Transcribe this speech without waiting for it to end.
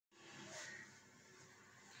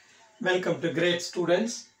Welcome to great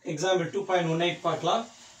students. Example 2.18 பார்க்கலாம்.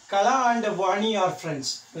 Kala and Vani are friends.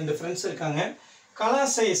 இந்த friends இருக்காங்க. Kala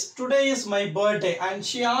says, today is my birthday and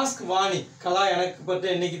she asked Vani, Kala எனக்கு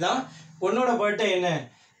birthday இன்னைக்கு தான். உன்னோட birthday என்ன?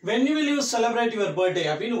 When will you celebrate your birthday?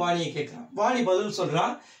 அப்படின்னு வாணியை கேட்குறான். வாணி பதில்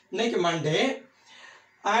சொல்றான், இன்னைக்கு Monday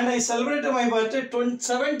and I celebrated my birthday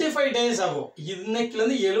 75 days ago.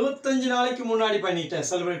 இன்னைக்குலேருந்து 75 நாளைக்கு முன்னாடி பண்ணிட்டேன்,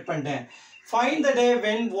 celebrate பண்ணிட்டேன். Find the day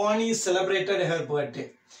when Vani celebrated her birthday.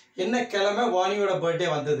 என்ன கிழமை வாணியோட பர்த்டே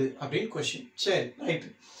வந்தது அப்படின்னு கொஸ்டின். சரி, ரைட்.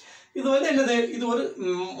 இது வந்து என்னது? இது ஒரு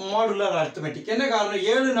மாடுலர் அரித்மெட்டிக். என்ன காரணம்?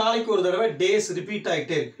 7 நாளைக்கு ஒரு தடவை டேஸ் ரிப்பீட்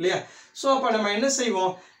ஆகிட்டே இருக்கு இல்லையா? ஸோ அப்போ நம்ம என்ன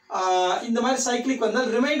செய்வோம்? இந்த மாதிரி சைக்கிளிக்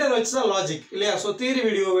வந்தால் ரிமைண்டர் வச்சு தான் லாஜிக் இல்லையா? ஸோ தியரி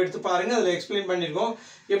வீடியோ எடுத்து பாருங்கள், அதில் எக்ஸ்பிளைன் பண்ணியிருக்கோம்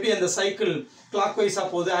எப்படி அந்த சைக்கிள் கிளாக் வைஸாக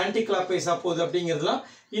போகுது, ஆன்டி கிளாக் வைஸாக போகுது அப்படிங்கிறதுலாம்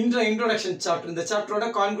இன்ட்ரோடக்ஷன் சாப்டர். இந்த சாப்டரோட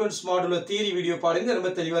கான்ஃபரன்ஸ் மாடுலர் தியரி வீடியோ பாருங்கள்,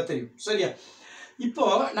 ரொம்ப தெளிவாக தெரியும். சரியா? இப்போ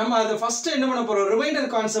நம்ம அதை ஃபர்ஸ்ட் என்ன பண்ண போறோம்? ரிமைண்டர்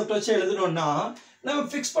கான்செப்ட் வச்சு எழுதணும்னா நம்ம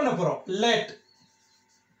ஃபிக்ஸ் பண்ண போறோம். Let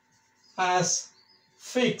as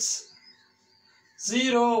fix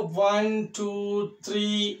 0 1 2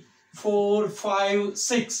 3 4 5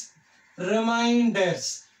 6 reminders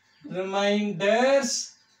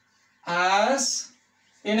as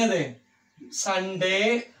என்னது? Sunday,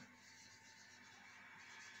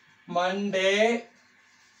 Monday,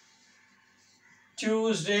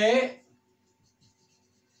 Tuesday,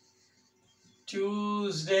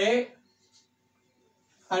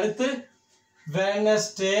 அடுத்து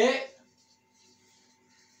Wednesday,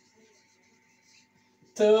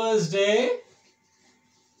 Thursday,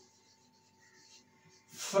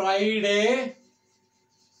 Friday,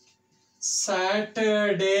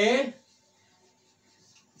 Saturday,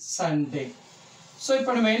 Sunday. So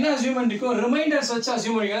இப்போ நம்ம என்ன அசியூம் பண்ணிருக்கோம்? ரிமைண்டர்ஸ் வச்சு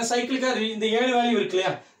அசியூம் பண்ணிக்கலாம். சைக்கிளுக்காக இந்த 7 வேல்யூ இருக்கு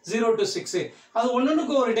இல்லையா? 0 to 6 அது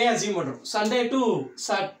ஒன்றுக்கு ஒரு டே அசியூம் பண்ணுறோம். சண்டே டு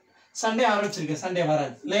சண்டே ஆரம்பிச்சிருக்கேன், சண்டே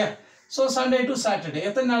வராது இல்லையா? ஸோ சண்டே டு சாட்டர்டே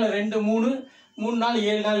எத்தனை நாள்? 2 3 நாள்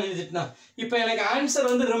 7 நாள் எழுதிட்டுனா இப்போ எனக்கு ஆன்சர்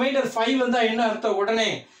வந்து ரிமைண்டர் 5 வந்தால் என்ன அர்த்தம்? உடனே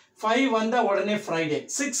 5 வந்தால் உடனே ஃப்ரைடே,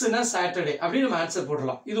 6னா சாட்டர்டே அப்படின்னு நம்ம ஆன்சர்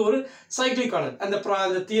போடலாம். இது ஒரு சைக்கிளிக் ஆர்டர்.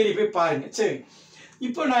 அந்த தியரி போய் பாருங்க. சரி,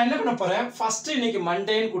 இப்போ நான் என்ன பண்ண போகிறேன்? ஃபஸ்ட்டு இன்னைக்கு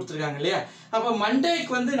மண்டேன்னு கொடுத்துருக்காங்க இல்லையா? அப்போ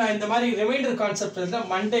மண்டேக்கு வந்து நான் இந்த மாதிரி ரிமைண்டர் கான்செப்ட்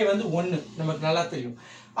இருந்தால் மண்டே வந்து 1 நமக்கு நல்லா தெரியும்.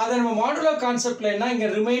 அதை நம்ம மாடுலர் கான்செப்டில் என்ன? இங்கே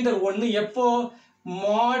ரிமைண்டர் 1 எப்போ?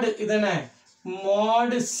 மாடு இதென்ன?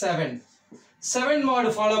 மாடு 7 மாடு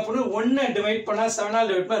ஃபாலோ பண்ணி 1 டிவைட் பண்ணால் 7ஆல்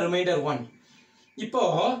டிவைட் பண்ணால் ரிமைண்டர் 1. இப்போ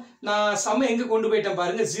நான் சம எங்கே கொண்டு போயிட்டேன்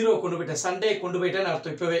பாருங்க? 0 கொண்டு போயிட்டேன், சண்டே கொண்டு போயிட்டேன்னு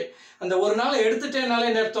அர்த்தம். இப்போவே அந்த ஒரு நாளை எடுத்துட்டேனால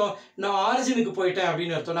என்ன அர்த்தம்? நான் ஆரிஜினுக்கு போயிட்டேன்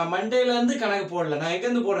அப்படின்னு அர்த்தம். நான் மண்டேலேருந்து கணக்கு போடல, நான்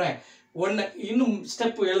எங்கேருந்து போடுறேன்? 1 இன்னும்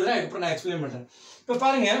ஸ்டெப் எழுதுறேன், அதுக்கப்புறம் நான் எக்ஸ்பிளைன் பண்ணுறேன். இப்போ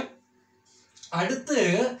பாருங்க, அடுத்து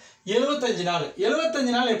 75 நாள்.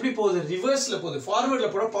 75 நாள் எப்படி போகுது? ரிவர்ஸில் போகுது.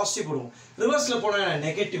 ஃபார்வர்டில் போட பாசிட்டிவ் போடுவோம், ரிவர்ஸில் போட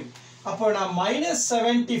நெகட்டிவ். அப்போ நான்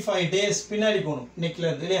 -75 டேஸ் பின்னாடி போகணும்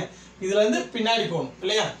இன்னைக்குலேருந்து இல்லையா? இதுலேருந்து பின்னாடி போகணும்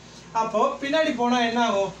இல்லையா? அப்போது பின்னாடி போனால் என்ன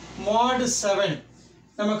ஆகும்? மாடு 7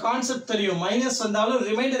 நம்ம கான்செப்ட் தெரியும். மைனஸ் வந்தாலும்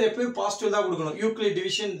ரிமைண்டர் எப்பயும் பாசிட்டிவ் தான் கொடுக்கணும், யூக்ளிட்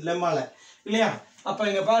டிவிஷன் லெம்மால இல்லையா? அப்போ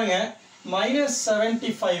இங்கே பாருங்கள்,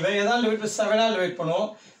 -75 எதாவது வெயிட் 7ஆல் வெயிட் பண்ணுவோம்.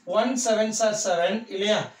 1 7s are 7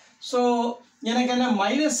 இல்லையா? ஸோ எனக்கு என்ன?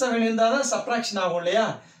 -7 இருந்தால் தான் சப்ராக்ஷன் ஆகும் இல்லையா?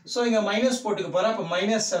 ஸோ இங்கே மைனஸ் போட்டுக்க போகிறேன். அப்போ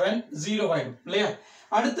 -7 0 ஆகிடும் இல்லையா?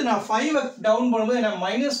 அடுத்து நான் 5 டவுன் பண்ணும்போது என்ன?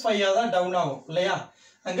 -5 தான் டவுன் ஆகும் இல்லையா?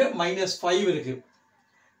 அங்கே -5 இருக்கு.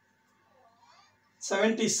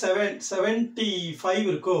 75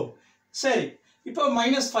 இருக்கோ? சரி, இப்போ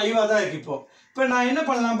 -5 தான் இருக்கு. இப்போ நான் என்ன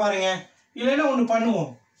பண்ணலாம் பாருங்க, இல்லைன்னா ஒன்று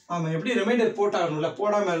பண்ணுவோம். ஆமாம், எப்படி ரிமைண்டர் போட்டாகணும்ல,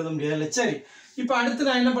 போடாமல் எழுத முடியாதுல்ல. சரி, இப்போ அடுத்து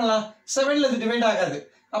நான் என்ன பண்ணலாம்? 7ல் இது டிவைட் ஆகாது.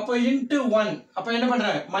 அப்போ இன்ட்டு 1, அப்போ என்ன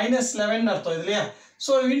பண்ணுறேன்? -11 அர்த்தம் இது இல்லையா?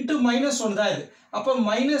 ஸோ இன்ட்டு -1 தான் இது. அப்போ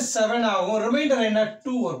 -7 ஆகும். ரிமைண்டர் என்ன?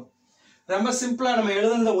 2 வரும். ரொம்ப சிம்பிளாக நம்ம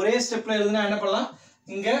எழுதுனது ஒரே ஸ்டெப்பில் எழுதுனா என்ன பண்ணலாம்?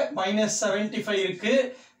 இங்கே -75 இருக்குது,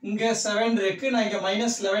 இங்கே 7 இருக்குது, நான் இங்கே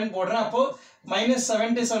 -11 போடுறேன். அப்போது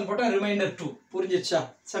 -77 போட்டால் ரிமைண்டர் 2. புரிஞ்சிச்சா?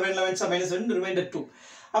 7 11 -7 ரிமைண்டர் 2.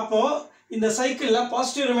 அப்போது இந்த சைக்கிளில்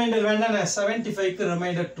பாசிட்டிவ் ரிமைண்டர் வேண்டாம், 75க்கு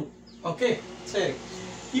ரிமைண்டர் 2. ஓகே, சரி.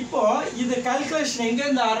 இப்போ இது கால்குலேஷன்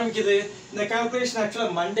எங்கேருந்து ஆரம்பிக்குது? இந்த கால்குலேஷன்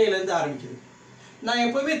ஆக்சுவலாக மண்டேலேருந்து ஆரம்பிக்குது. நான்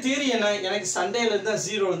எப்போவுமே தியரி என்ன? எனக்கு சண்டேலேருந்து தான்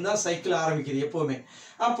 0லேருந்து தான் சைக்கிள் ஆரம்பிக்குது எப்போவுமே.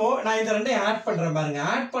 அப்போது நான் இந்த ரெண்டையும் ஆட் பண்ணுறேன் பாருங்க.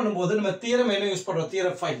 ஆட் பண்ணும்போது நம்ம தியரம் என்ன யூஸ் பண்ணுறோம்?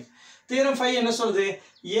 தியரம் 5. தியரம் 5 என்ன சொல்லுது?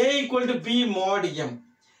 A = B mod M,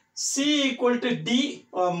 C = D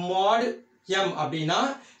mod M அப்படின்னா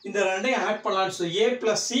இந்த ரெண்டையும் ஆட் பண்ணலான்னு சொல்லி A +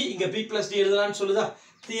 C இங்கே B + D எழுதலான்னு சொல்லுதா?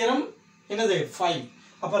 தியரம் என்னது? 5.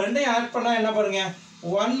 அப்போ ரெண்டையும் ஆட் பண்ணால் என்ன பாருங்க?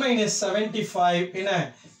 1 - 75 என்ன?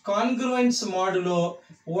 கான்க்ருவன்ஸ் மாடுலோ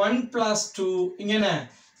 1 + 2 இங்கே என்ன?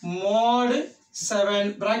 mod 7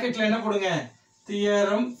 bracketல என்ன போடுங்க?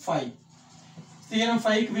 தியரம் 5. தியரம்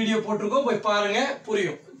 5 வீடியோ போட்டுருக்கோம், போய் பாருங்க,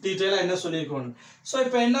 புரியும் டீட்டெயிலாக என்ன சொல்லியிருக்கோம். ஸோ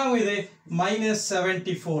இப்போ என்ன ஆகும், இது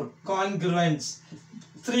 -74 கான்கிருவன்ஸ்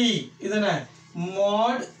 3 இதென்ன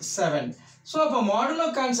mod 7. ஸோ அப்போ மாடுலோ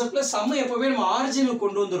கான்செப்டில் சம் எப்போவுமே நம்ம ஆரிஜினுக்கு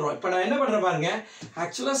கொண்டு வந்துடுறோம். இப்போ நான் என்ன பண்ணுறேன் பாருங்க,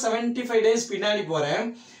 ஆக்சுவலாக 75 days பின்னாடி போகிறேன்.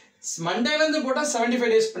 மண்டேலேருந்து போட்டால் 75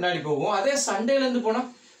 days பின்னாடி போகும். அதே சண்டேலேருந்து போனால்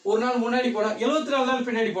ஒரு நாள் முன்னாடி போனால் 74 நாள்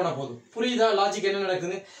பின்னாடி போனால் போதும். புரியுதா லாஜிக் என்ன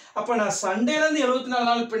நடக்குது? அப்போ நான் சண்டேலேருந்து 74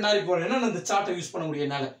 நாள் பின்னாடி போகிறேன்னா நான் இந்த சார்ட்டை யூஸ் பண்ண முடியும்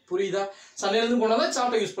என்னால். புரியுதா? சண்டேலேருந்து போனால் தான்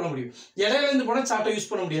சார்ட்டை யூஸ் பண்ண முடியும். இடையிலேருந்து போனால் சார்ட்டை யூஸ்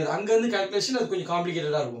பண்ண முடியாது. அங்கேருந்து கால்குலேஷன் அது கொஞ்சம்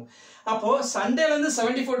காம்ப்ளிகேட்டடாக இருக்கும். அப்போது சண்டேலேருந்து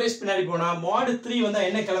 74 days பின்னாடி போனால் mod 3 வந்தால்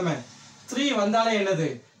என்ன கிழமை? 3 வந்தாலே என்னது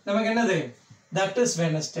நமக்கு என்னது? தட் இஸ்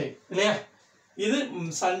வெனஸ்டே இல்லையா? இது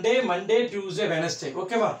சண்டே, மண்டே, டியூஸ்டே, வெனஸ்டே.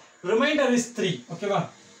 ஓகேவா? Reminder is 3. ஓகேவா?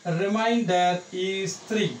 Reminder is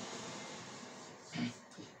 3.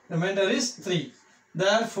 Remainder is 3.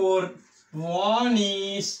 Therefore, one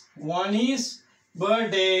is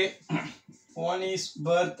birthday, one is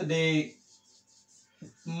birthday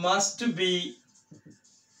must be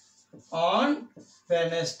on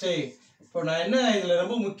Wednesday. இப்போ நான் என்ன இதில்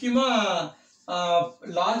ரொம்ப முக்கியமாக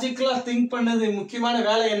லாஜிக்கலாக திங்க் பண்ணது முக்கியமான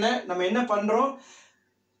வேலை என்ன? நம்ம என்ன பண்ணுறோம்,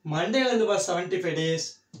 மண்டேலேருந்து பார்த்தா 75 days,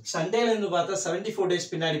 சண்டேலேருந்து பார்த்தா 74 days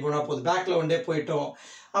பின்னாடி போனால் போதும். பேக்கில் ஒன் டே போயிட்டோம்.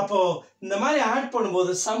 அப்போது இந்த மாதிரி ஆட்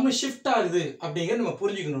பண்ணும்போது சம் ஷிஃப்ட் ஆகுது அப்படிங்கிறது நம்ம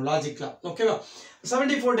புரிஞ்சுக்கணும் லாஜிக்கலாக. ஓகேவா?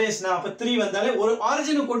 74 daysனா அப்போ 3 வந்தாலே ஒரு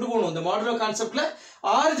ஆரிஜினுக்கு கொண்டு போகணும். இந்த மாடுலோ கான்செப்டில்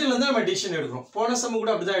ஆரிஜினில் தான் நம்ம டிசிஷன் எடுக்கிறோம். போன சம்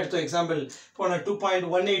கூட அப்படி தான் எடுத்தோம். எக்ஸாம்பிள் போன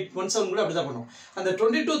 2.1817 கூட அப்படி தான் பண்ணுவோம். அந்த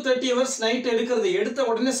 22-30 hours நைட் எடுத்த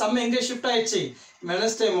உடனே சம் எங்கே ஷிஃப்ட் ஆயிடுச்சு?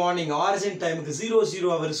 வெனஸ்டே மார்னிங் ஆரிஜின் டைமுக்கு 00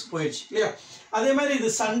 hours போயிடுச்சு இல்லையா? அதே மாதிரி இது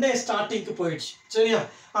சண்டே ஸ்டார்டிங்க்கு போயிடுச்சு. சரியா?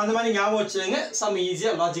 அந்த மாதிரி ஞாபகம் வச்சுருங்க. சம்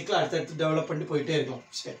ஈஸியாக லாஜிக்கலாக அடுத்தடுத்து டெவலப் பண்ணிட்டு போயிட்டே இருக்கலாம்.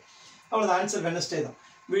 சரி, அவ்வளோதான். ஆன்சர் வெனஸ்டே தான்.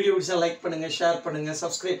 வீடியோ பிடிச்சா லைக் பண்ணுங்கள், ஷேர் பண்ணுங்கள்,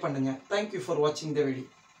 சப்ஸ்கிரைப் பண்ணுங்கள். தேங்க்யூ ஃபார் வாட்சிங் த வீடியோ.